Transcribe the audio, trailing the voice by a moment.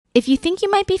If you think you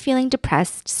might be feeling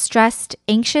depressed, stressed,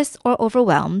 anxious, or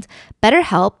overwhelmed,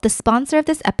 BetterHelp, the sponsor of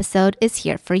this episode, is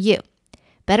here for you.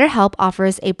 BetterHelp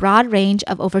offers a broad range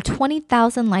of over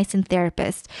 20,000 licensed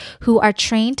therapists who are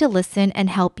trained to listen and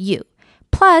help you.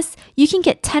 Plus, you can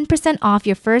get 10% off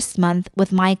your first month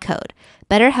with my code,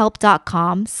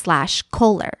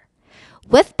 betterhelp.com/Kohler.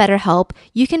 With BetterHelp,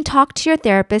 you can talk to your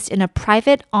therapist in a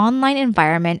private online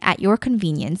environment at your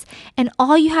convenience, and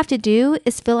all you have to do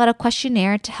is fill out a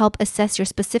questionnaire to help assess your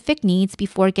specific needs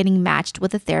before getting matched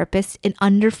with a therapist in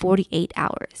under 48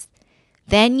 hours.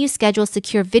 Then you schedule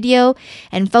secure video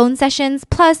and phone sessions,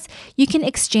 plus you can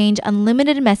exchange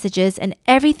unlimited messages and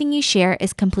everything you share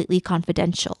is completely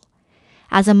confidential.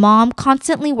 As a mom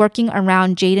constantly working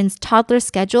around Jaden's toddler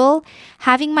schedule,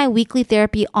 having my weekly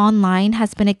therapy online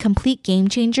has been a complete game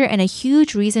changer and a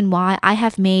huge reason why I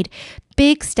have made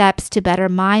big steps to better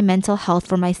my mental health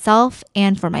for myself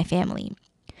and for my family.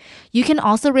 You can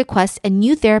also request a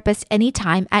new therapist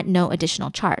anytime at no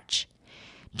additional charge.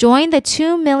 Join the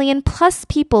 2 million plus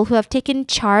people who have taken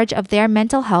charge of their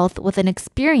mental health with an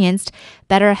experienced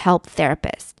BetterHelp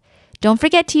therapist. Don't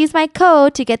forget to use my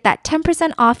code to get that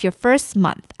 10% off your first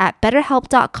month at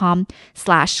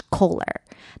betterhelp.com/Kohler.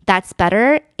 That's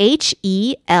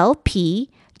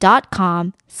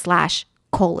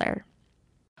betterhelp.com/Kohler.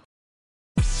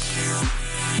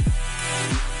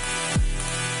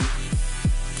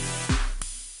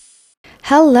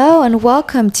 Hello and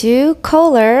welcome to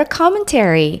Kohler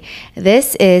Commentary.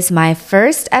 This is my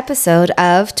first episode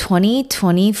of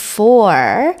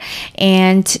 2024,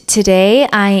 and today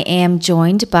I am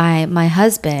joined by my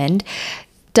husband,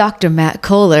 Dr. Matt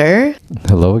Kohler.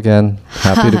 Hello again.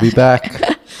 Happy to be back.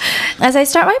 As I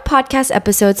start my podcast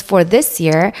episodes for this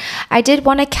year, I did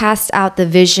want to cast out the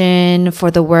vision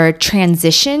for the word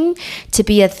transition to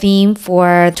be a theme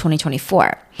for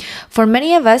 2024. For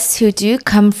many of us who do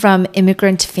come from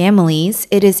immigrant families,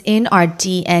 it is in our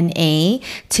DNA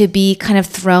to be kind of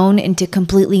thrown into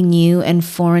completely new and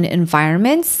foreign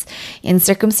environments and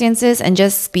circumstances and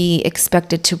just be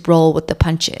expected to roll with the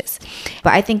punches.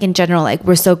 But I think in general, like,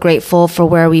 we're so grateful for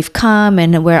where we've come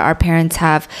and where our parents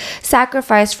have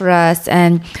sacrificed for us,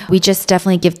 and we just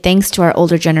definitely give thanks to our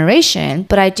older generation.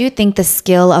 But I do think the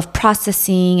skill of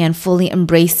processing and fully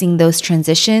embracing those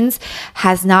transitions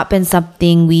has not been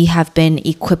something we have been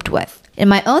equipped with. In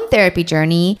my own therapy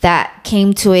journey that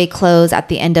came to a close at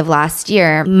the end of last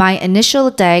year, my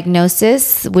initial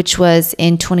diagnosis, which was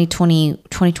in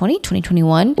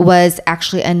 2021, was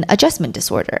actually an adjustment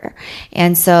disorder.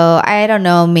 And so I don't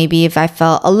know, maybe if I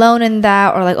felt alone in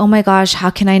that, or like, oh my gosh, how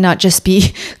can I not just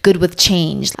be good with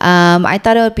change? I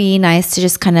thought it would be nice to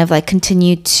just kind of like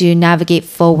continue to navigate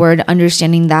forward,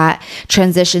 understanding that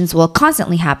transitions will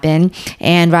constantly happen.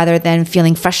 And rather than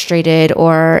feeling frustrated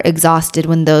or exhausted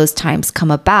when those times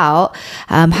come about,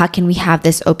 how can we have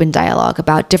this open dialogue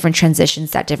about different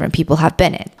transitions that different people have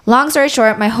been in? Long story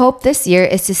short, my hope this year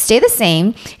is to stay the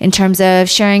same in terms of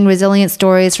sharing resilient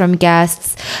stories from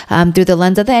guests through the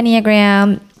lens of the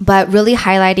Enneagram, but really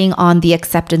highlighting on the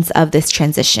acceptance of this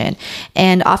transition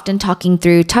and often talking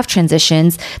through tough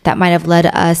transitions that might have led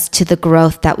us to the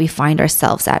growth that we find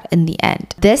ourselves at in the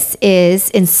end. This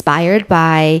is inspired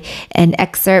by an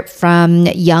excerpt from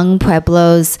Yung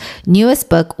Pueblo's newest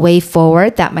book, Way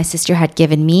Forward, that my sister had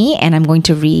given me, and I'm going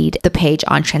to read the page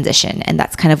on transition, and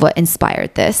that's kind of what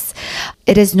inspired this.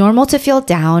 It is normal to feel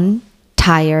down,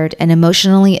 tired, and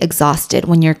emotionally exhausted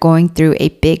when you're going through a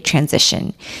big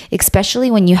transition,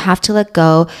 especially when you have to let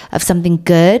go of something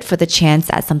good for the chance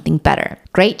at something better.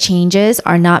 Great changes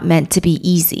are not meant to be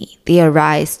easy. They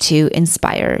arise to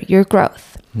inspire your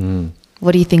growth.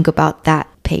 What do you think about that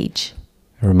page?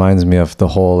 It reminds me of the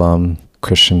whole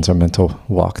Christians are meant to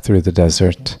walk through the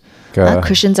desert.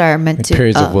 Christians are meant to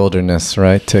periods of wilderness,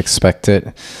 right? To expect it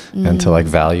and to like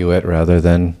value it rather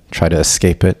than try to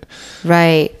escape it.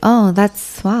 Right. Oh,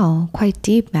 that's, wow, quite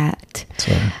deep, Matt.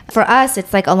 For us,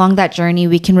 it's like along that journey,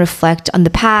 we can reflect on the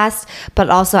past, but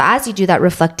also as you do that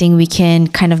reflecting, we can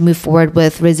kind of move forward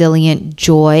with resilient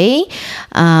joy,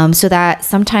 so that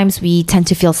sometimes we tend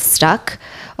to feel stuck,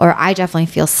 or I definitely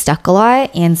feel stuck a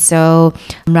lot. And so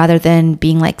rather than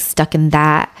being like stuck in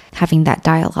that, having that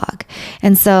dialogue.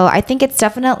 And so I think it's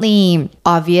definitely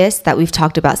obvious that we've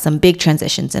talked about some big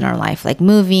transitions in our life, like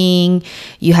moving,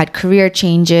 you had career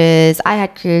changes, I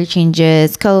had career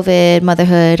changes, COVID,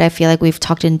 motherhood. I feel like we've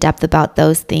talked in depth about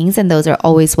those things, and those are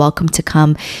always welcome to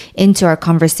come into our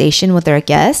conversation with our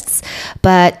guests.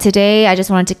 But today I just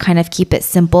wanted to kind of keep it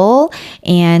simple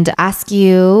and ask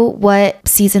you what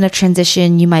season of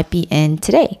transition you might be in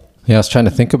today. Yeah, I was trying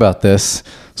to think about this.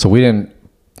 So we didn't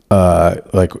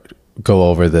go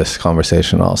over this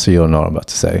conversation all, so you don't know what I'm about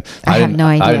to say. I have no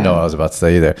idea. I didn't know what I was about to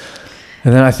say either.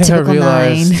 And then I think Typical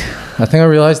I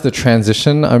realized the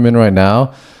transition I'm in right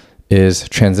now is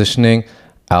transitioning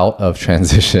out of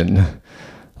transition.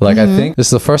 Like, I think this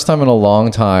is the first time in a long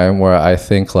time where I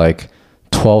think like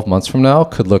 12 months from now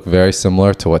could look very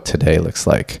similar to what today looks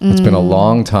like. It's been a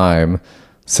long time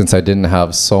since I didn't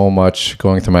have so much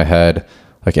going through my head,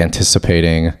 like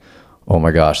anticipating, oh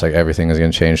my gosh, like everything is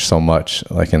going to change so much,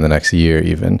 like in the next year,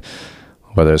 even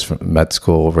whether it's from med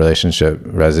school, relationship,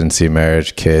 residency,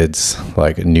 marriage, kids,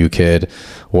 like a new kid,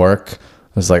 work.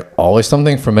 It's like always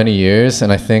something for many years.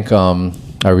 And I think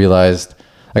I realized,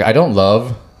 like, I don't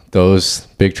love those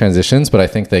big transitions, but I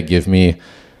think they give me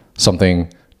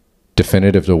something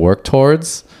definitive to work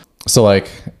towards. So like,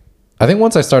 I think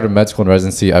once I started med school and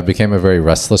residency, I became a very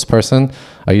restless person.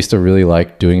 I used to really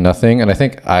like doing nothing. And I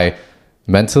think I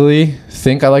mentally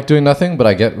think I like doing nothing, but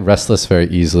I get restless very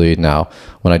easily now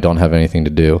when I don't have anything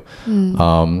to do. And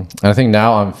I think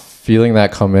now I'm feeling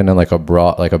that come in like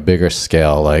a bigger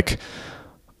scale. Like,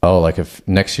 oh, like if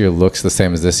next year looks the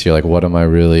same as this year, like what am I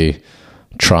really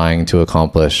trying to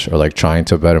accomplish, or like trying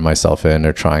to better myself in,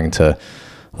 or trying to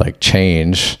like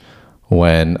change,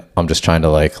 when I'm just trying to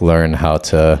like learn how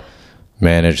to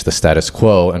manage the status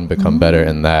quo and become better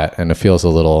in that. And it feels a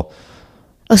little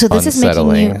so this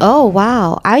unsettling. is making you, oh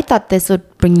wow, I thought this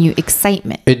would bring you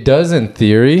excitement. It does in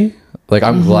theory. Like,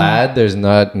 I'm glad there's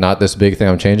not this big thing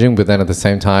I'm changing, but then at the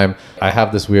same time, I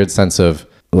have this weird sense of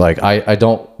like, I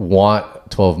don't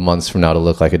want 12 months from now to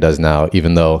look like it does now,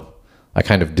 even though I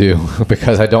kind of do,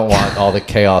 because I don't want all the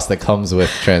chaos that comes with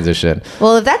transition.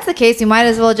 Well, if that's the case, you might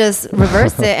as well just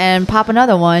reverse it and pop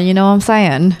another one. You know what I'm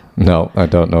saying? No, I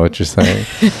don't know what you're saying.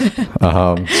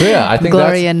 So yeah, I think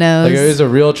Gloria knows. Like, there is a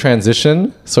real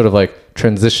transition, sort of like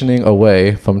transitioning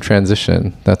away from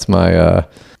transition. That's my...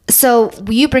 So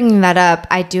you bringing that up,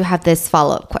 I do have this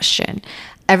follow-up question.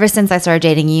 Ever since I started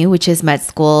dating you, which is med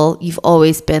school, you've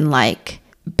always been like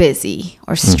busy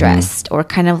or stressed, or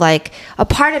kind of like a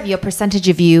part of you, a percentage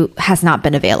of you has not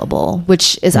been available,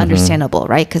 which is understandable,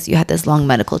 right? Because you had this long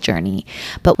medical journey.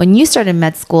 But when you started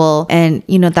med school, and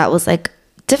you know, that was like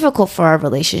difficult for our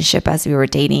relationship as we were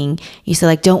dating, you said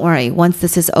like, don't worry, once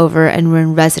this is over and we're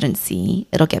in residency,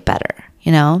 it'll get better,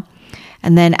 you know?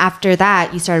 And then after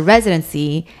that, you started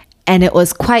residency, and it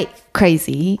was quite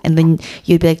crazy. And then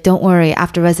you'd be like, don't worry,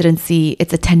 after residency,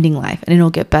 it's attending life and it'll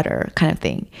get better, kind of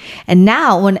thing. And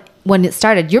now when it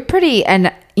started, you're pretty,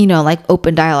 and you know, like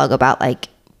open dialogue about like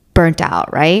burnt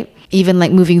out, right? Even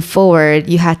like moving forward,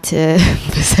 you had to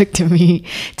vasectomy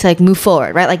to like move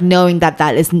forward, right? Like knowing that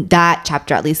that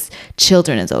chapter, at least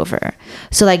children, is over.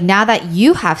 So like now that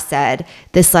you have said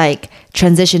this like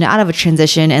transition out of a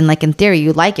transition, and like in theory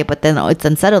you like it, but then it's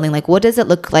unsettling. Like, what does it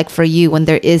look like for you when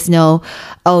there is no,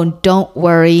 oh, don't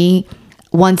worry,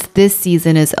 once this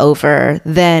season is over,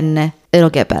 then it'll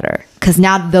get better? Because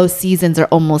now those seasons are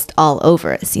almost all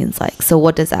over, it seems like. So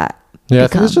what does that become? I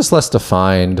think it's just less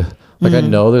defined. Like, I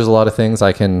know there's a lot of things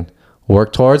I can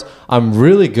work towards. I'm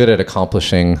really good at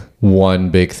accomplishing one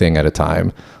big thing at a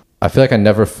time. I feel like I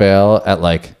never fail at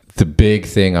like the big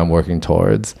thing I'm working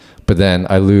towards, but then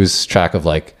I lose track of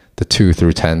like the 2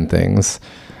 through 10 things.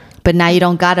 But now you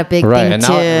don't got a big right, thing and to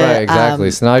now, right, exactly.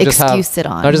 So now I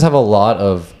just have a lot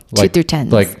of like 2 through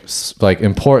 10s. like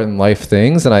important life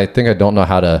things, and I think I don't know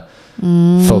how to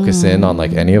focus in on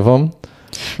like any of them.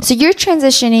 So you're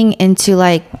transitioning into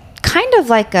like kind of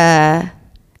like a,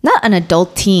 not an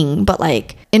adulting, but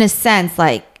like in a sense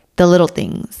like the little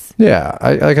things. Yeah,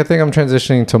 I think I'm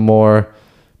transitioning to more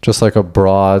just like a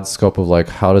broad scope of like,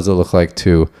 how does it look like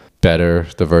to better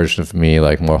the version of me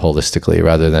like more holistically,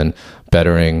 rather than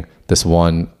bettering this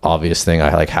one obvious thing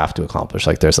I like have to accomplish.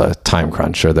 Like there's a time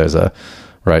crunch, or there's a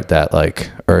that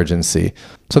like urgency.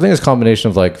 So I think it's a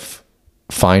combination of like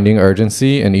finding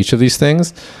urgency in each of these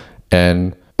things,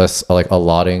 and like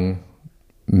allotting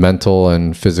mental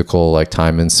and physical like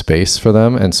time and space for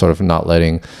them, and sort of not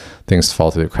letting things fall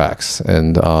through the cracks.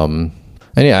 And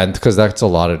yeah, because that's a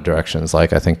lot of directions.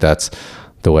 Like I think that's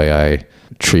the way I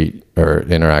treat or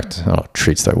interact. Oh,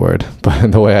 treat's that word,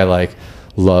 but the way I like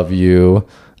love you,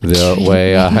 the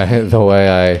way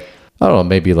I don't know,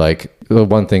 maybe like the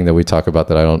one thing that we talk about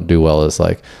that I don't do well is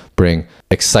like bring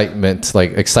excitement,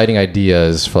 like exciting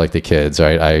ideas for like the kids,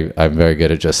 right? I'm very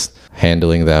good at just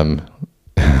handling them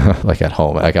like at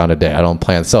home, like on a day. I don't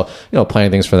plan. So,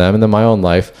 planning things for them. And then my own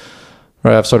life,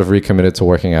 right, I've sort of recommitted to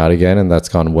working out again, and that's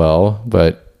gone well.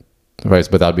 But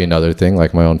that'd be another thing,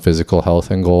 like my own physical health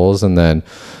and goals. And then,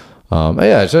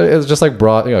 yeah, it's just like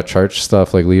broad, church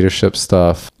stuff, like leadership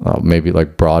stuff, maybe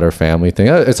like broader family thing.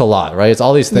 It's a lot, right? It's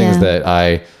all these things that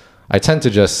I I tend to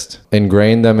just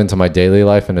ingrain them into my daily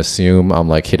life and assume I'm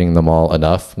like hitting them all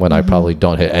enough when I probably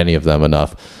don't hit any of them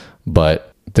enough.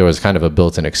 But there was kind of a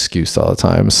built-in excuse all the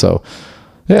time. So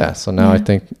yeah, so now I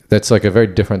think that's like a very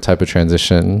different type of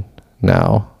transition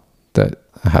now that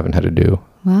I haven't had to do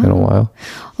in a while.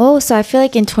 Oh, so I feel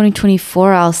like in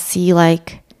 2024, I'll see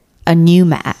like a new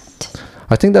Matt.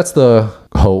 I think that's the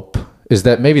hope, is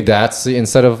that maybe that's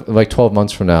instead of like 12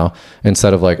 months from now,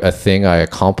 instead of like a thing I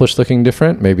accomplished looking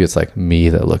different, maybe it's like me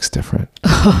that looks different.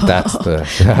 That's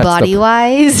Body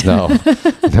wise? No,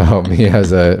 me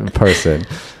as a person.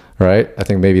 Right? I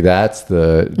think maybe that's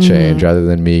the change rather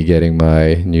than me getting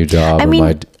my new job or my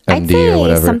I'd MD say or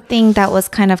whatever. something that was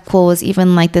kind of cool was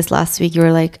even like this last week, you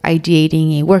were like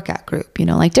ideating a workout group, you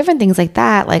know, like different things like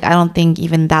that. Like, I don't think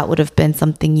even that would have been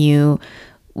something you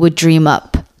would dream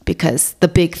up, because the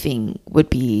big thing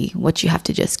would be what you have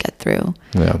to just get through.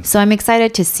 Yeah. So I'm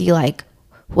excited to see like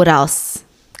what else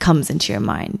comes into your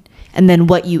mind and then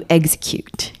what you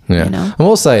execute. Yeah. You know? I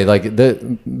will say, like,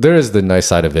 there is the nice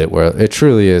side of it where it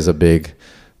truly is a big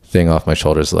thing off my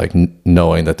shoulders, like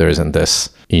knowing that there isn't this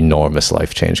enormous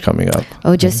life change coming up.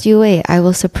 Oh, just you wait. I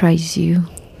will surprise you.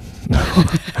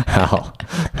 How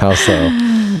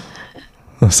so?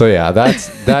 So yeah,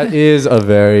 that is a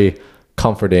very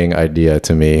comforting idea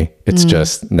to me. It's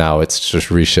just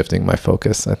reshifting my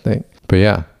focus, I think. But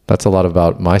yeah, that's a lot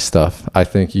about my stuff. I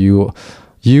think you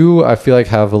I feel like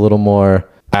have a little more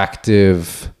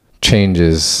active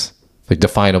changes, like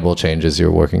definable changes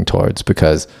you're working towards,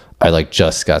 because I like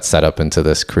just got set up into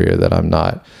this career that I'm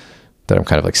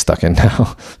kind of like stuck in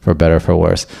now, for better or for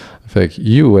worse. I feel like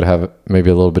you would have maybe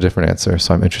a little bit different answer,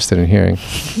 so I'm interested in hearing.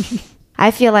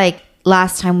 I feel like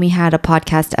last time we had a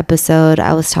podcast episode,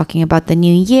 I was talking about the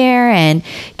new year and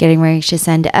getting ready to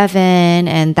send Evan.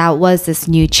 And that was this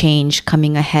new change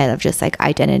coming ahead of just like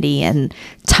identity and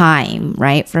time,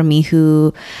 right? For me,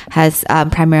 who has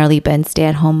primarily been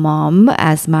stay-at-home mom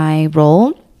as my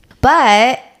role.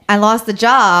 But I lost the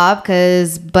job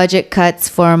because budget cuts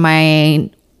for my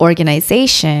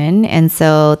organization. And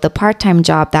so the part-time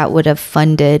job that would have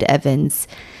funded Evan's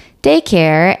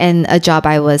daycare, and a job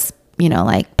I was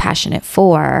like passionate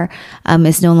for,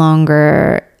 is no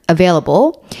longer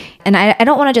available. And I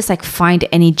don't want to just like find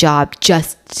any job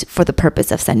just for the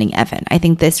purpose of sending Evan. I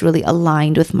think this really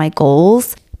aligned with my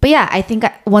goals. But yeah, I think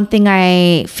one thing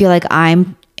I feel like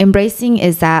I'm embracing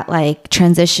is that like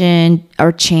transition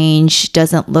or change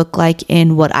doesn't look like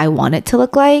in what I want it to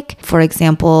look like. For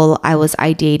example, I was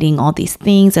ideating all these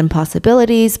things and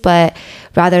possibilities, but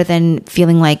rather than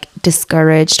feeling like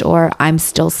discouraged or I'm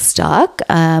still stuck,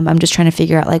 I'm just trying to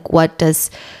figure out like, what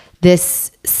does this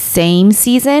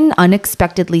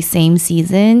unexpectedly same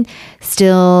season,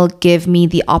 still give me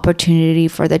the opportunity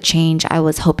for the change I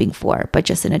was hoping for, but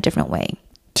just in a different way.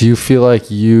 Do you feel like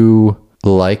you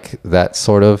like that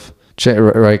sort of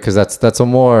right? Because that's a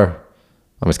more,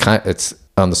 it's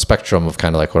on the spectrum of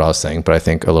kind of like what I was saying, but I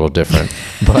think a little different.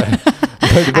 but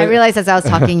I realized as I was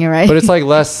talking, you're right. But it's like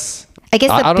less, I guess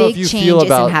the big change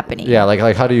isn't happening. Yeah,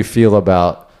 like how do you feel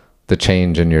about the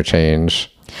change in your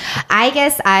change? I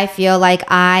guess I feel like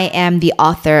I am the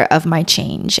author of my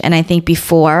change, and I think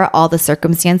before, all the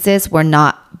circumstances were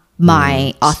not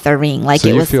my authoring. Like, so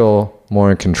it you was, feel more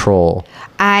in control.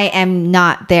 I am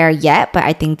not there yet, but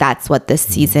I think that's what this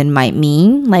season might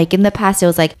mean. Like in the past, it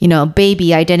was like,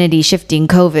 baby identity shifting,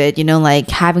 COVID, like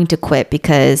having to quit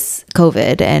because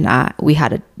COVID, and we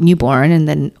had a newborn and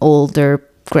then older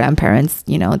grandparents,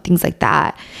 things like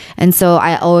that. And so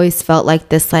I always felt like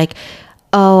this, like,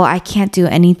 oh, I can't do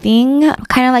anything.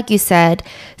 Kind of like you said,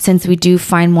 since we do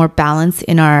find more balance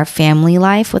in our family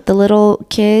life with the little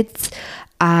kids,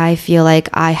 I feel like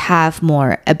I have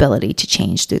more ability to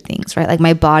change through things, right? Like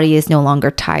my body is no longer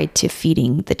tied to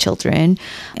feeding the children.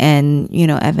 And,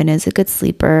 Evan is a good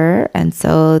sleeper. And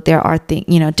so there are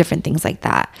different things like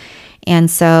that.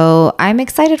 And so I'm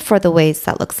excited for the ways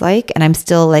that looks like, and I'm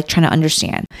still like trying to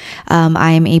understand.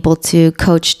 I am able to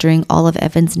coach during all of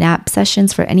Evan's nap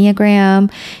sessions for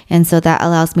Enneagram. And so that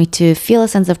allows me to feel a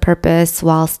sense of purpose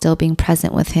while still being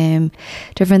present with him,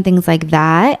 different things like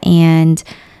that. And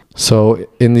so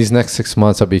in these next 6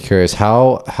 months, I'd be curious,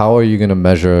 how are you going to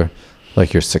measure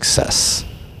like your success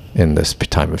in this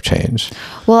time of change?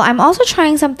 Well, I'm also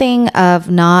trying something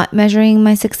of not measuring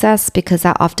my success, because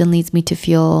that often leads me to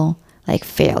feel like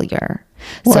failure.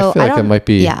 Well, so I feel like it might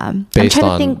be based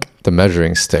on the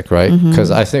measuring stick, right? Because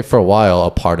I think for a while,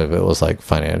 a part of it was like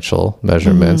financial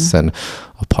measurements, and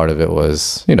a part of it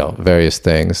was, various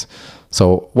things.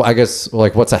 So I guess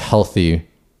like what's a healthy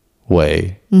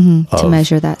way to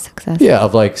measure that success? Yeah,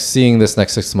 of like seeing this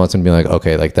next 6 months and being like,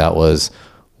 okay, like that was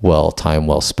time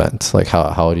well spent? Like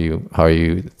how do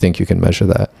you think you can measure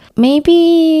that?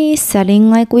 Maybe setting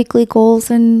like weekly goals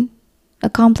and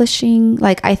accomplishing,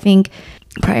 like I think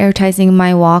prioritizing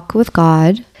my walk with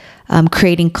God,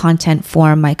 creating content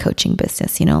for my coaching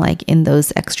business, like in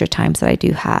those extra times that I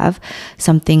do have.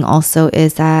 Something also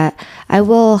is that I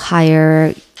will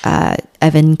hire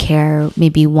Evan Care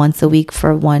maybe once a week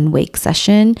for one wake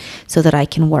session so that I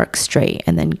can work straight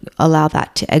and then allow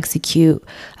that to execute,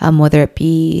 whether it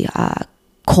be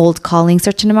cold calling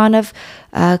certain amount of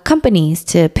companies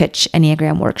to pitch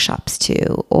Enneagram workshops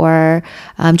to, or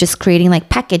just creating like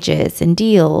packages and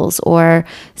deals, or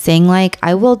saying like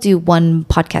I will do one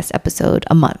podcast episode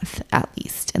a month at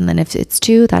least, and then if it's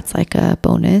 2, that's like a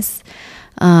bonus.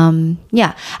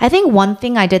 I think one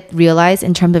thing I did realize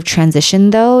in terms of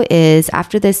transition though is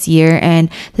after this year,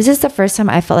 and this is the first time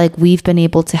I felt like we've been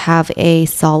able to have a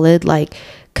solid like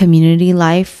community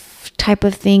life type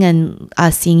of thing, and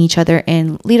seeing each other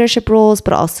in leadership roles,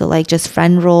 but also like just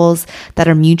friend roles that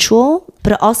are mutual.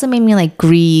 But it also made me like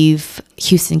grieve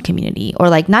Houston community, or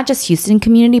like not just Houston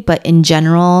community, but in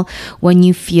general, when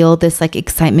you feel this like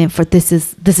excitement for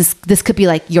this could be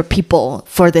like your people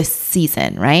for this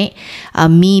season, right?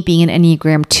 Me being an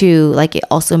Enneagram 2, like it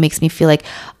also makes me feel like,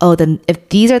 oh, then if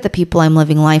these are the people I'm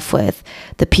living life with,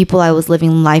 the people I was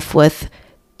living life with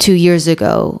 2 years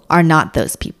ago are not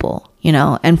those people,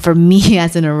 And for me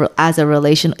as a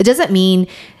relation, it doesn't mean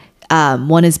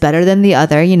one is better than the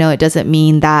other, it doesn't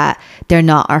mean that they're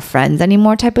not our friends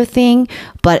anymore type of thing,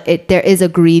 but there is a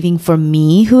grieving for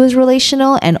me who is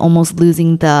relational and almost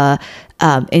losing the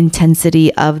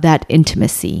intensity of that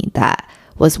intimacy that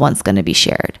was once going to be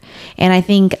shared. And I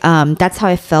think that's how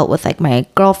I felt with like my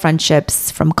girl friendships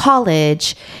from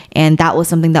college, and that was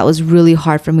something that was really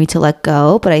hard for me to let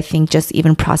go. But I think just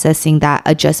even processing that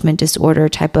adjustment disorder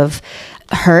type of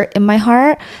hurt in my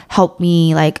heart helped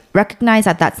me like recognize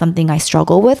that that's something I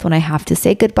struggle with when I have to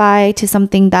say goodbye to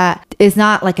something that is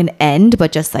not like an end,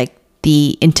 but just like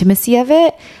the intimacy of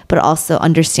it, but also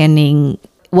understanding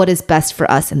what is best for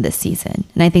us in this season.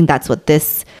 And I think that's what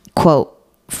this quote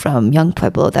from Young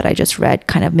Pueblo that I just read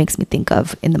kind of makes me think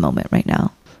of in the moment right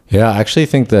now. Yeah, I actually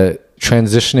think that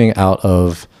transitioning out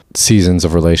of seasons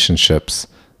of relationships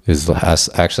is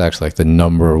actually like the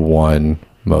number one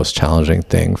most challenging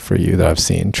thing for you that I've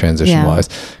seen transition wise,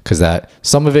 because that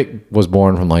some of it was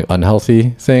born from like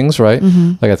unhealthy things, right?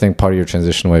 Like I think part of your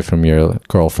transition away from your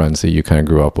girlfriends that you kind of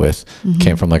grew up with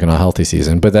came from like an unhealthy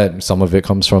season, but that some of it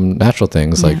comes from natural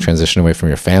things, like transition away from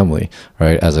your family,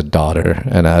 right, as a daughter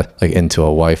and like into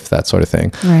a wife, that sort of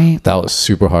thing. Right. That was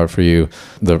super hard for you.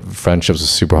 The friendships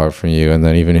was super hard for you, and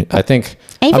then even I think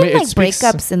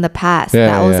breakups in the past,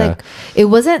 like, it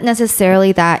wasn't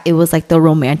necessarily that it was like the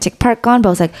romantic part gone, but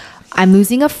I was like, I'm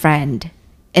losing a friend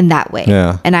in that way.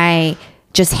 Yeah. And I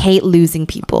just hate losing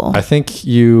people. I think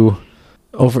you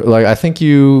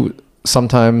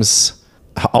sometimes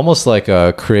almost like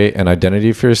create an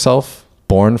identity for yourself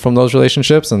born from those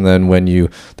relationships. And then when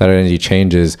that identity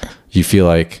changes, you feel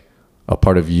like a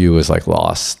part of you is like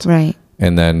lost. Right.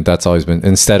 And then that's always been,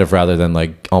 rather than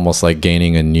like almost like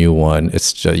gaining a new one,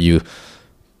 it's just you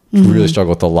really struggle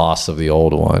with the loss of the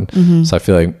old one. So I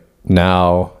feel like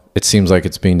now it seems like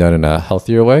it's being done in a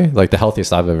healthier way, like the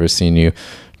healthiest I've ever seen you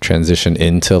transition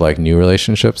into like new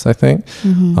relationships, I think.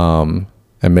 And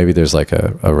maybe there's like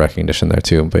a recognition there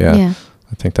too. But yeah,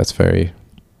 I think that's very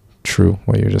true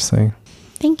what you're just saying.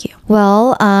 Thank you.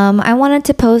 Well, I wanted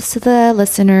to pose to the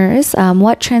listeners,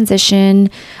 what transition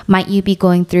might you be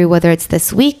going through, whether it's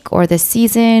this week or this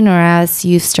season or as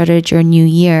you've started your new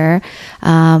year?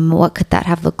 What could that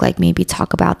have looked like? Maybe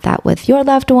talk about that with your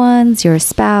loved ones, your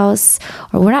spouse,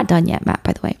 or we're not done yet, Matt,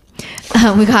 by the way.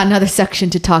 We got another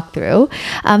section to talk through.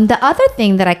 The other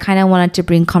thing that I kind of wanted to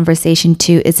bring conversation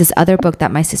to is this other book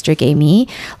that my sister gave me.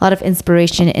 A lot of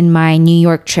inspiration in my New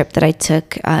York trip that I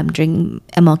took during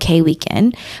MLK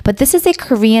weekend. But this is a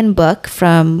Korean book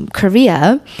from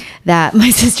Korea that my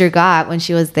sister got when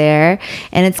she was there.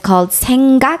 And it's called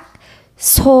생각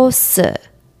소스.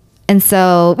 And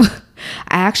so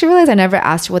I actually realized I never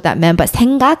asked her what that meant, but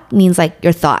생각 means like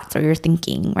your thoughts or your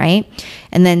thinking, right?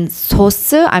 And then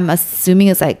소스, I'm assuming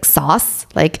is like sauce,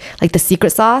 like the secret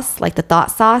sauce, like the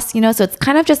thought sauce, So it's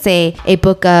kind of just a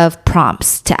book of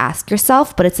prompts to ask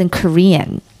yourself, but it's in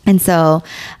Korean. And so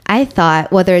I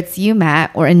thought, whether it's you,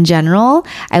 Matt, or in general,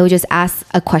 I would just ask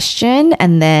a question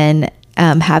and then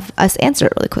have us answer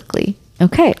it really quickly.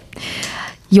 Okay.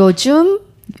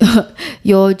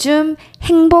 요즘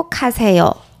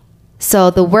행복하세요.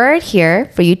 So the word here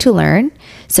for you to learn.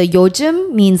 So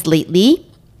요즘 means lately.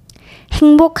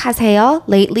 행복하세요,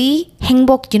 lately.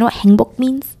 행복, do you know what 행복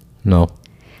means? No.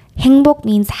 행복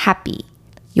means happy.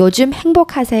 요즘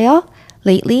행복하세요?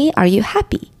 Lately, are you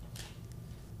happy?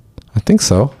 I think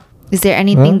so. Is there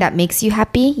anything that makes you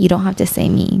happy? You don't have to say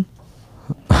me.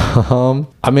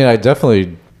 I mean, I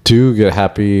definitely do get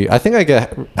happy. I think I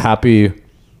get happy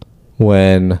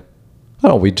when, I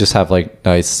don't know, we just have like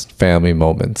nice family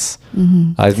moments.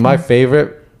 My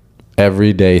favorite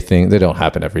everyday thing, they don't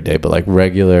happen every day, but like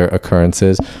regular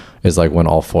occurrences is like when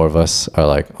all four of us are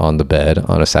like on the bed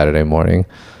on a Saturday morning.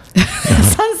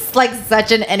 Sounds like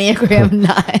such an Enneagram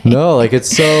 9. No, like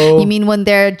it's so... You mean when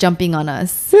they're jumping on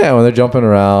us? Yeah, when they're jumping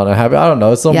around and happy. I don't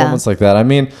know. It's some moments like that. I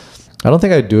mean, I don't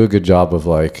think I do a good job of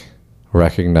like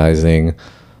recognizing...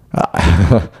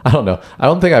 I don't know. I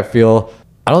don't think I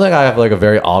have like a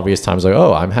very obvious times like,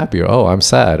 oh, I'm happy, or oh, I'm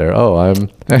sad, or oh, I'm...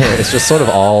 It's just sort of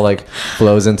all like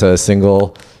flows into a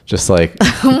single just like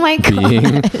Oh my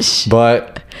being. gosh.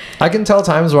 But I can tell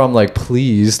times where I'm like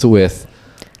pleased with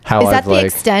how Is that I've the like...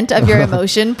 extent of your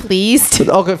emotion, pleased?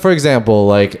 Okay, for example,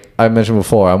 like I mentioned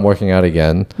before, I'm working out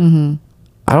again.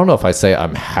 I don't know if I say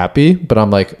I'm happy, but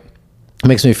I'm like, it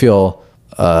makes me feel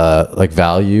like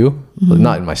value,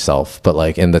 not in myself, but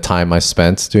like in the time I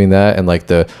spent doing that and like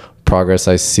the progress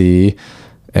I see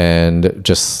and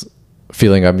just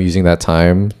feeling I'm using that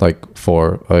time like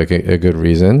for like a good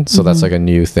reason. So that's like a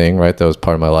new thing, right? That was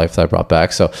part of my life that I brought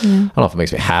back. So I don't know if it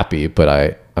makes me happy,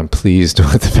 but I'm pleased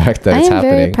with the fact that it's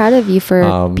happening. I am very proud of you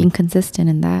for being consistent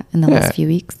in that in the last few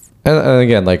weeks. And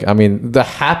again, like, I mean, the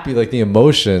happy, like the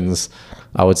emotions,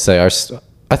 I would say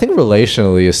I think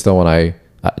relationally is still when I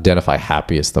identify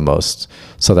happiest the most.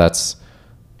 So that's,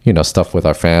 you know, stuff with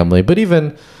our family, but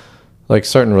even like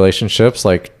certain relationships,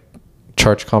 like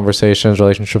church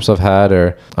relationships I've had,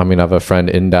 or I mean, I have a friend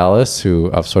in Dallas who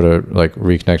I've sort of like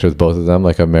reconnected with both of them,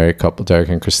 like a married couple, Derek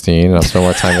and Christine, and I've spent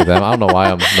more time with them. I don't know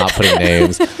why I'm not putting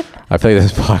names. I feel like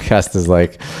this podcast is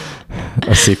like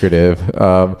a secretive.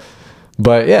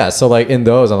 But yeah, so like in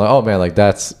those, I'm like, oh man, like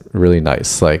that's really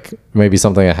nice. Like maybe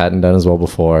something I hadn't done as well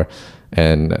before,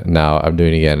 and now I'm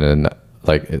doing it again. And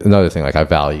like another thing, like I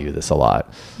value this a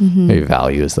lot. Maybe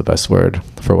value is the best word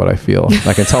for what I feel.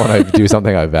 I can tell when I do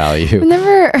something I value. I've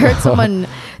never heard someone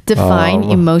define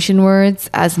emotion words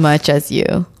as much as you.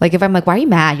 Like if I'm like, why are you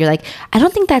mad? You're like, I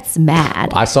don't think that's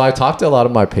mad. So I talked to a lot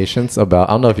of my patients about,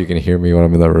 I don't know if you can hear me when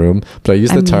I'm in the room, but I use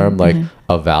the term like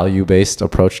a value-based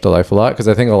approach to life a lot, because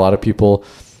I think a lot of people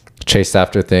chase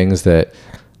after things that,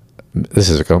 this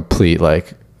is a complete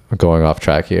like going off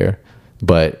track here,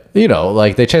 but you know,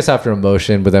 like they chase after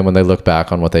emotion, but then when they look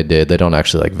back on what they did, they don't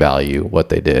actually like value what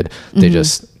they did. They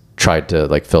just tried to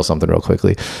like fill something real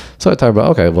quickly. So I talk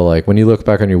about, okay, well, like when you look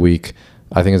back on your week,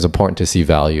 I think it's important to see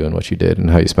value in what you did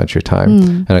and how you spent your time.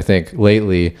 And I think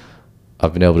lately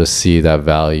I've been able to see that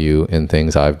value in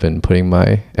things I've been putting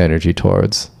my energy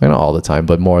towards, you know, all the time,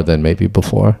 but more than maybe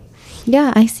before.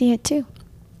 Yeah, I see it too.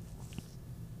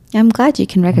 I'm glad you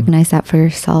can recognize that for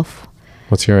yourself.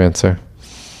 What's your answer?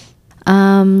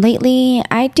 Lately,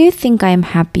 I do think I'm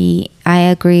happy. I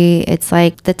agree. It's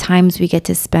like the times we get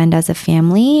to spend as a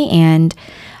family. And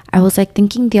I was like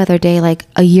thinking the other day, like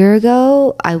a year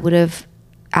ago, I would have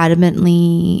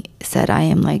adamantly said I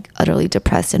am like utterly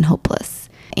depressed and hopeless.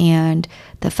 And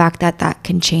the fact that that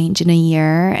can change in a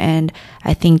year. And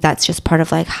I think that's just part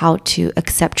of like how to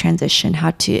accept transition,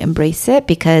 how to embrace it,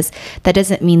 because that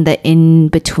doesn't mean that in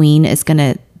between is going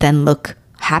to then look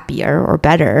happier or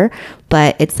better,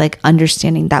 but it's like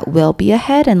understanding that will be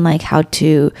ahead and like how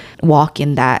to walk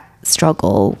in that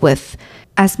struggle with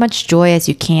as much joy as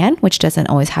you can, which doesn't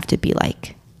always have to be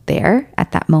like there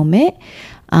at that moment.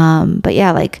 But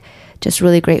yeah, like just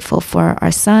really grateful for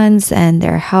our sons and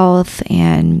their health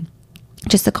and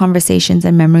just the conversations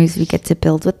and memories we get to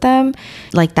build with them.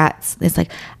 Like it's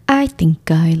like, I think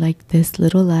I like this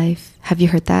little life. Have you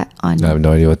heard that on? I have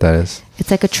no idea what that is.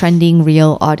 It's like a trending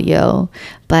reel audio,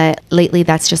 but lately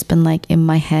that's just been like in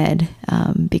my head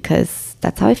because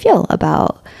that's how I feel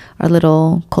about our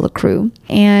little Cola crew.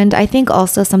 And I think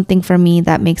also something for me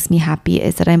that makes me happy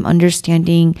is that I'm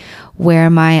understanding where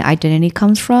my identity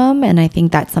comes from. And I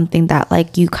think that's something that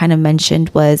like you kind of mentioned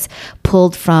was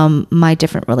pulled from my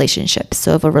different relationships.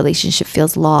 So if a relationship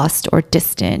feels lost or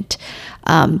distant,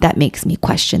 that makes me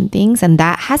question things. And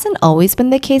that hasn't always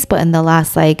been the case, but in the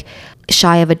last like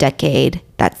shy of a decade,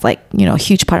 that's like, you know, a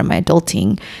huge part of my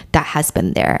adulting that has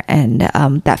been there. And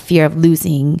that fear of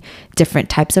losing different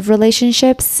types of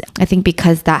relationships, I think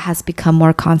because that has become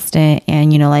more constant.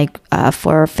 And, you know, like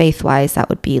for faith-wise, that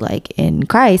would be like in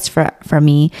Christ for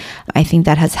me. I think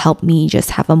that has helped me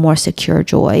just have a more secure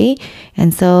joy.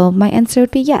 And so my answer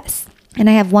would be yes. And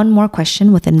I have one more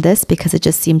question within this because it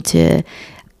just seemed to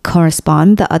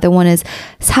correspond. The other one is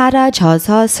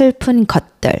사라져서 슬픈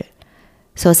것들.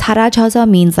 So 사라져서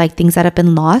means like things that have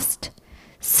been lost.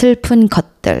 슬픈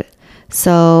것들.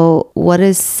 So what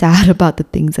is sad about the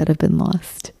things that have been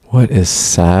lost? What is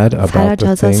sad about the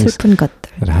사라져서 things 슬픈 것들.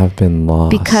 that have been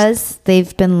lost? Because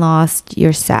they've been lost,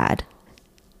 you're sad.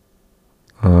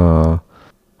 I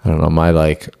don't know.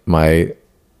 My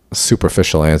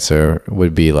superficial answer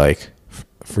would be like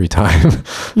free time.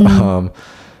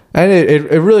 And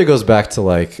it really goes back to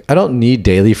like, I don't need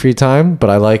daily free time, but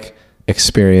I like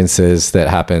experiences that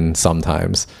happen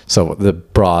sometimes. So the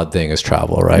broad thing is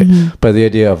travel, right? But the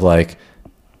idea of like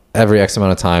every X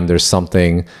amount of time, there's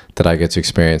something that I get to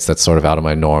experience that's sort of out of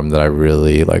my norm that I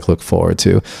really like look forward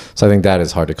to. So I think that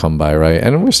is hard to come by, right?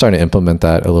 And we're starting to implement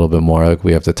that a little bit more. Like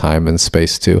we have the time and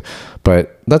space to,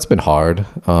 but that's been hard.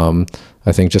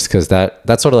 I think just because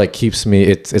that sort of like keeps me,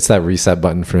 it's that reset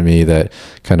button for me that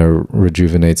kind of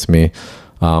rejuvenates me.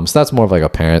 So that's more of like a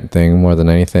parent thing more than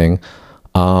anything.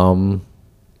 I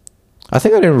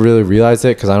think I didn't really realize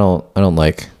it because I don't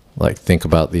like think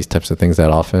about these types of things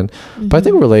that often. But I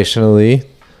think relationally,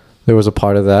 there was a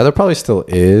part of that. There probably still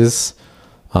is.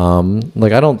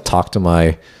 Like I don't talk to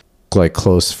my like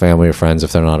close family or friends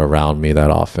if they're not around me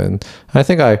that often. I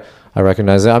think I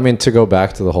recognize it. I mean, to go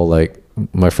back to the whole like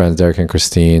my friends Derek and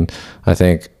Christine, I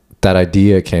think that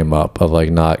idea came up of like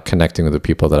not connecting with the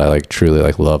people that I like truly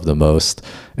like love the most,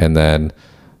 and then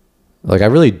like I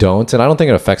really don't, and I don't think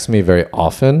it affects me very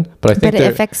often. But I think it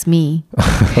affects me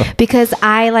because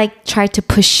I like try to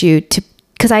push you to.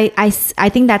 Because I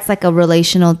think that's like a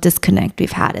relational disconnect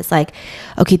we've had. It's like,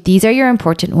 okay, these are your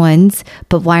important ones,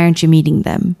 but why aren't you meeting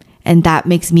them? And that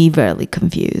makes me really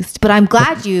confused. But I'm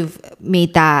glad you've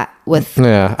made that with.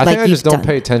 Yeah, I think I just don't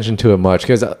pay attention to it much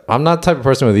because I'm not the type of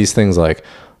person where these things like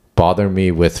bother me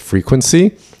with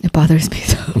frequency. It bothers me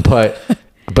so.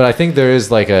 But I think there is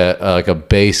like a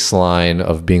baseline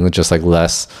of being just like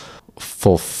less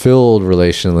fulfilled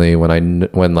relationally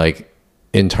when like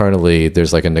internally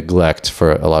there's like a neglect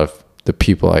for a lot of the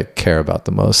people I care about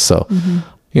the most. So,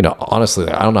 you know, honestly,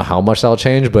 I don't know how much that'll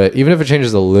change, but even if it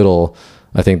changes a little,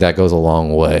 I think that goes a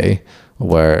long way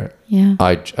where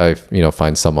I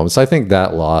find some moments. So I think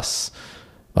that loss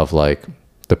of like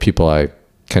the people I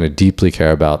kind of deeply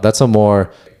care about, that's a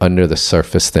more under the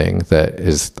surface thing that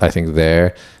is, I think,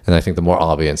 there. And I think the more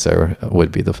obvious there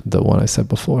would be the one I said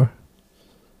before.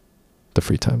 The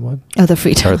free time one. Oh, the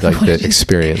free time one. Or like the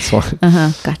experience one.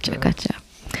 Gotcha.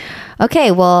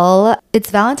 Okay, well, it's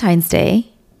Valentine's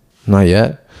Day. Not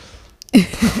yet.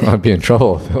 I'd be in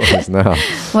trouble if it was now.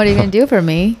 What are you going to do for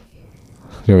me?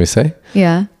 You want me to say?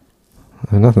 Yeah.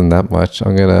 Nothing that much.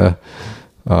 I'm going to...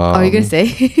 are you going to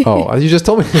say? Oh, you just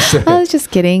told me to say. I was just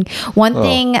kidding. One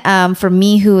thing for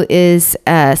me who is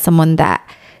someone that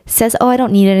says, oh, I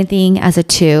don't need anything as a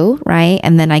 2, right?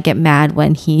 And then I get mad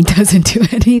when he doesn't do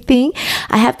anything.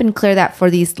 I have been clear that for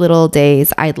these little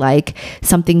days, I'd like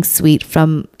something sweet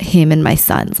from him and my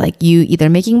sons. Like you either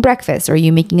making breakfast or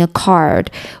you making a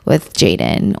card with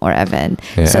Jaden or Evan.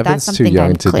 Yeah, so Evan's that's something too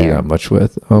young I'm to clear. do that much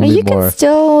with. You can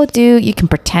still do, you can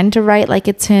pretend to write like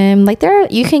it's him. Like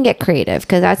you can get creative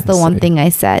because that's the one thing I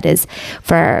said is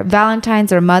for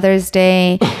Valentine's or Mother's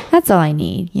Day, that's all I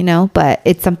need, you know, but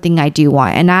it's something I do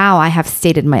want. And now I have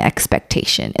stated my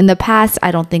expectation. In the past,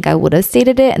 I don't think I would have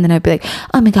stated it. And then I'd be like,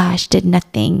 oh my gosh, did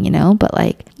nothing, you know, but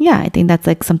like, yeah, I think that's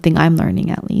like something I'm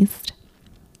learning at least.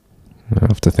 I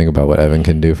have to think about what Evan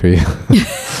can do for you.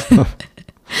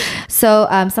 So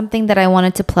something that I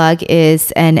wanted to plug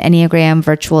is an Enneagram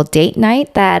virtual date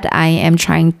night that I am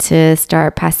trying to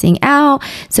start passing out.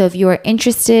 So if you are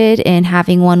interested in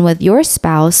having one with your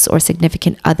spouse or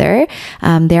significant other,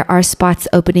 there are spots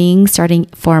opening starting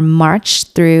for March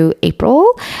through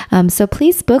April. So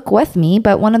please book with me.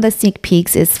 But one of the sneak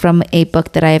peeks is from a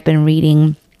book that I have been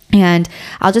reading. And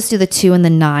I'll just do the 2 and the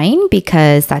 9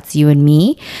 because that's you and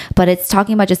me. But it's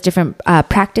talking about just different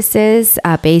practices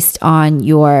based on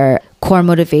your core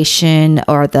motivation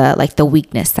or the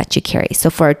weakness that you carry. So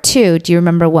for a 2, do you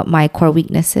remember what my core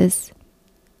weakness is?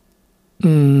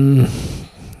 Give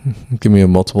me a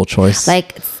multiple choice.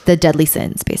 Like the deadly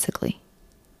sins, basically.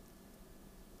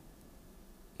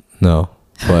 No,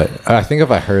 but I think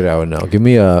if I heard it, I would know. Give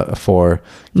me a 4.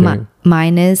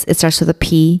 Mine is, it starts with a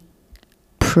P.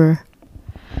 It's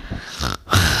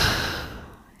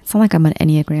not like I'm an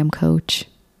Enneagram coach.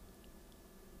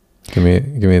 Give me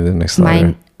the next letter.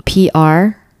 Mine,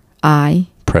 P-R-I.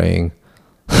 Praying.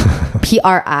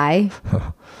 P-R-I.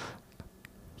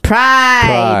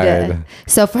 Pride.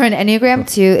 So for an Enneagram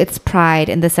 2, it's pride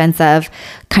in the sense of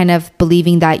kind of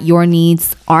believing that your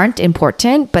needs aren't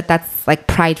important, but that's like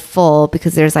prideful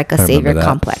because there's like a savior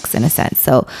complex in a sense.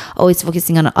 So always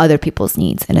focusing on other people's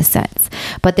needs in a sense.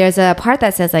 But there's a part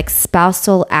that says like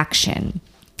spousal action.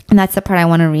 And that's the part I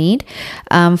want to read.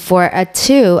 For a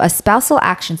 2, a spousal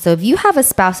action. So if you have a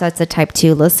spouse that's a type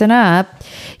 2, listen up.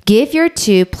 Give your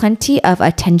 2 plenty of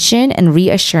attention and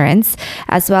reassurance,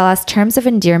 as well as terms of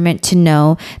endearment to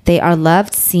know they are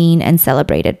loved, seen, and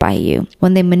celebrated by you.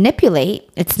 When they manipulate,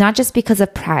 it's not just because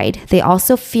of pride. They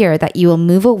also fear that you will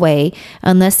move away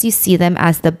unless you see them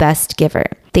as the best giver.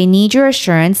 They need your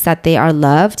assurance that they are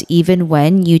loved even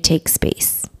when you take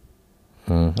space.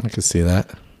 I can see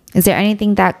that. Is there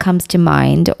anything that comes to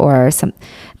mind or some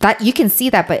that you can see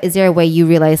that, but is there a way you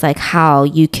realize like how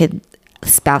you could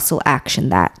spousal action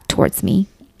that towards me?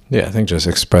 Yeah, I think just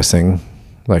expressing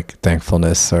like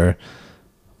thankfulness or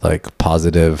like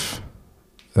positive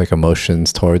like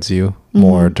emotions towards you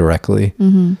more directly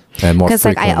and more because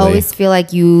like frequently. I always feel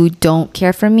like you don't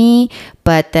care for me,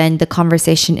 but then the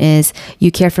conversation is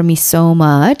you care for me so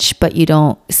much, but you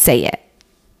don't say it.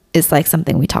 It's like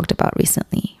something we talked about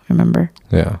recently, remember?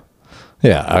 Yeah.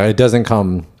 It doesn't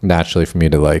come naturally for me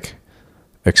to like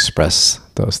express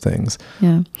those things.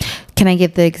 Yeah. Can I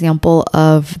give the example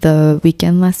of the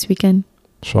weekend last weekend?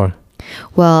 Sure.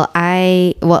 Well,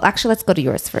 actually, let's go to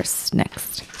yours first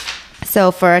next.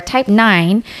 So for a type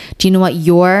 9, do you know what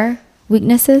your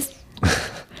weakness is?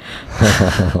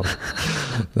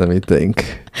 Let me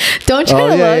think. Don't try to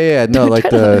look. Yeah. No, like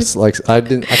I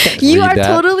can't You read are that.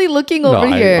 totally looking over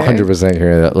here. I 100%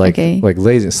 hear that. Like, Okay. like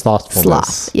lazy, slothfulness.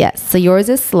 Sloth. Yes. So yours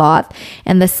is sloth.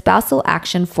 And the spousal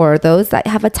action for those that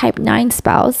have a type 9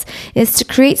 spouse is to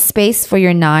create space for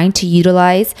your 9 to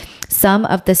utilize some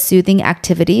of the soothing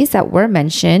activities that were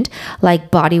mentioned, like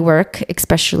body work,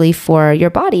 especially for your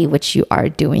body, which you are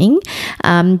doing.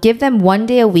 Give them 1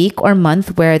 day a week or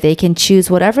month where they can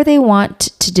choose whatever they want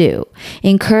to do.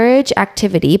 Encourage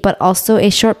activity, but also a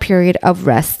short period of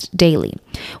rest daily.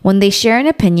 When they share an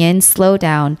opinion, slow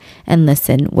down and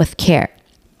listen with care.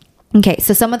 Okay,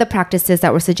 so some of the practices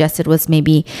that were suggested was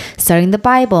maybe studying the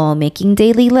Bible, making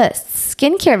daily lists,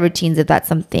 skincare routines if that's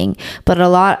something, but a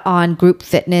lot on group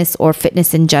fitness or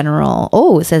fitness in general.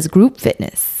 Oh, it says group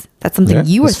fitness. That's something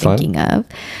you were thinking of.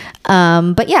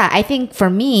 But yeah, I think for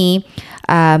me,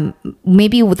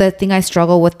 maybe the thing I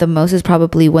struggle with the most is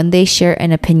probably when they share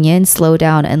an opinion, slow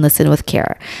down and listen with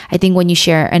care. I think when you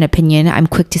share an opinion, I'm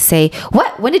quick to say,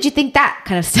 what? When did you think that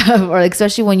kind of stuff? Or like,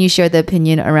 especially when you share the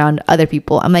opinion around other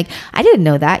people. I'm like, I didn't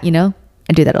know that,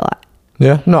 I do that a lot.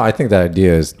 Yeah, no, I think that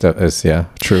idea is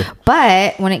true.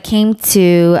 But when it came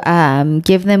to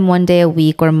give them 1 day a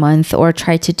week or month or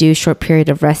try to do short period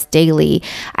of rest daily,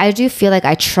 I do feel like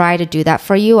I try to do that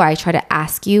for you. I try to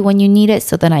ask you when you need it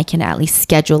so then I can at least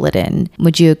schedule it in.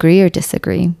 Would you agree or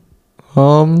disagree?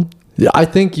 Yeah, I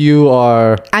think you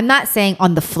are. I'm not saying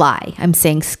on the fly. I'm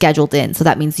saying scheduled in. So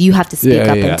that means you have to speak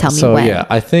up and tell me when. Yeah,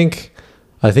 I think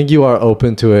you are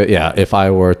open to it. Yeah, if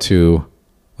I were to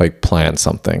like plan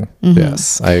something.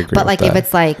 Yes, I agree. But like that. if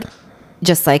it's like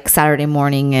just like Saturday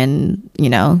morning and you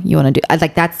want to do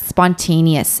like that's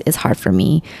spontaneous is hard for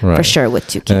me for sure with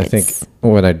 2 kids. And I think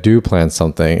when I do plan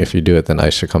something, if you do it, then I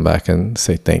should come back and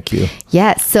say thank you.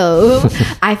 Yeah. So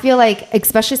I feel like,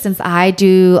 especially since I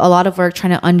do a lot of work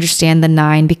trying to understand the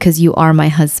 9 because you are my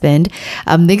husband.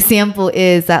 The example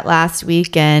is that last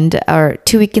weekend or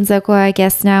 2 weekends ago, I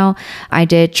guess now, I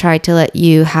did try to let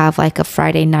you have like a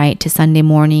Friday night to Sunday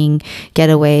morning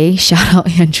getaway. Shout out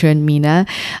Andrew and Mina,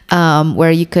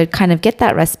 where you could kind of get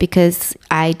that rest because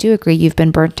I do agree you've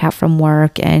been burnt out from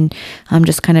work and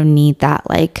just kind of need that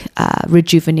like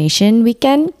rejuvenation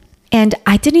weekend. And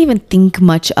I didn't even think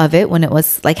much of it when it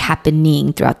was like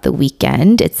happening throughout the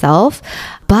weekend itself.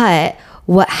 But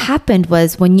what happened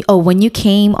was when you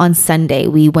came on Sunday,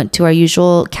 we went to our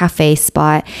usual cafe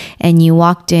spot and you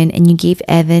walked in and you gave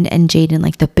Evan and Jaden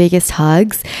like the biggest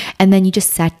hugs. And then you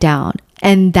just sat down.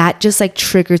 And that just like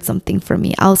triggered something for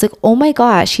me. I was like, oh my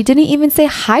gosh, he didn't even say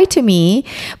hi to me.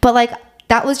 But like,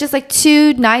 that was just like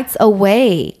 2 nights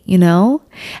away,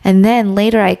 And then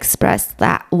later I expressed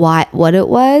that what it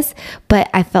was, but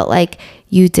I felt like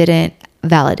you didn't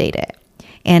validate it.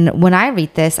 And when I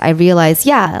read this, I realize,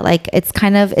 like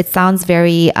it sounds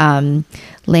very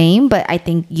lame, but I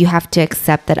think you have to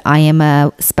accept that I am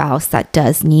a spouse that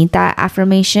does need that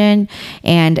affirmation.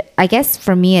 And I guess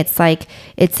for me, it's like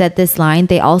it said this line,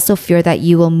 they also fear that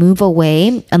you will move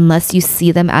away unless you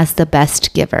see them as the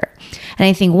best giver. And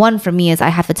I think one for me is I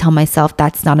have to tell myself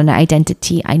that's not an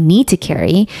identity I need to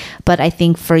carry. But I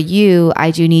think for you,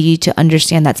 I do need you to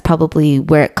understand that's probably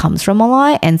where it comes from a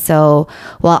lot. And so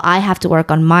while I have to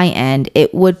work on my end,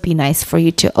 it would be nice for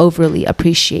you to overly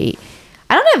appreciate.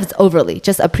 I don't know if it's overly,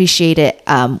 just appreciate it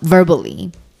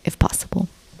verbally, if possible.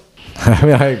 I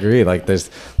mean, I agree. Like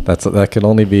that can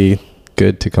only be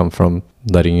good to come from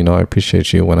letting you know I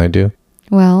appreciate you when I do.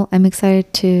 Well, I'm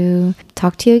excited to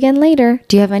talk to you again later.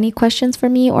 Do you have any questions for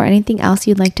me or anything else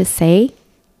you'd like to say?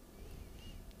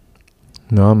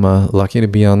 No, I'm lucky to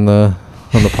be on the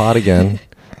pod again.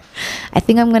 I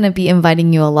think I'm going to be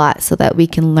inviting you a lot so that we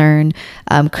can learn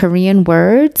Korean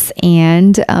words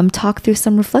and talk through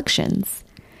some reflections.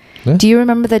 Yeah. Do you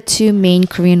remember the 2 main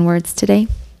Korean words today?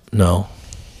 No.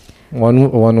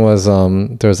 One was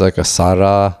there's like a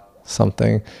sara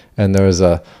something, and there was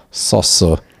a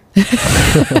sosu.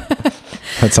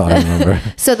 That's all I remember.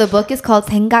 So the book is called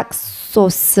생각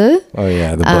소스. Oh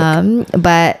yeah, the book.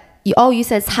 But you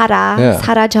said 사라, Yeah.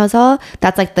 사라져서.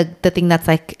 That's like the thing that's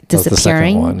like That's the second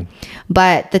disappearing. one.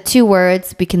 But the 2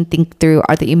 words we can think through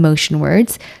are the emotion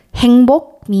words.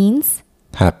 행복 means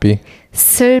Happy,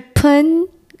 슬픈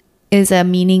is a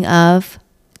meaning of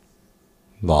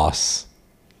loss,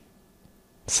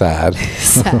 sad.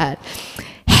 sad.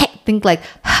 Think like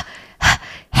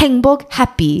행복,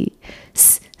 happy.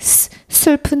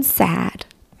 슬픈, sad.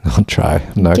 I'll try.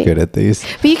 I'm not Okay. good at these.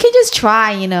 But you can just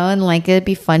try, and like it'd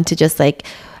be fun to just like,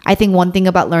 I think one thing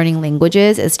about learning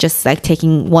languages is just like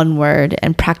taking one word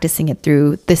and practicing it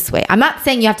through this way. I'm not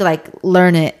saying you have to like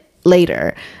learn it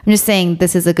later. I'm just saying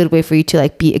this is a good way for you to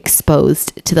like be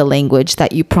exposed to the language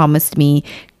that you promised me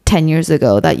 10 years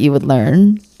ago that you would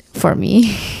learn for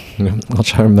me. I'll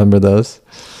try to remember those.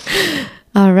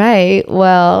 All right.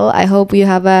 Well, I hope you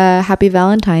have a happy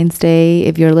Valentine's Day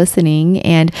if you're listening.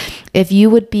 And if you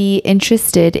would be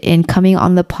interested in coming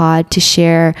on the pod to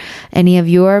share any of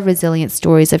your resilient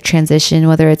stories of transition,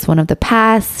 whether it's one of the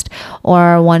past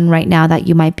or one right now that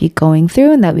you might be going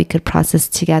through and that we could process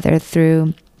together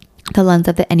through the lens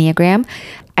of the Enneagram,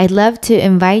 I'd love to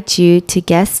invite you to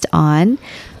guest on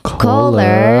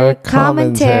Kohler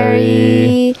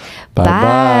Commentary.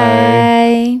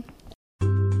 Bye.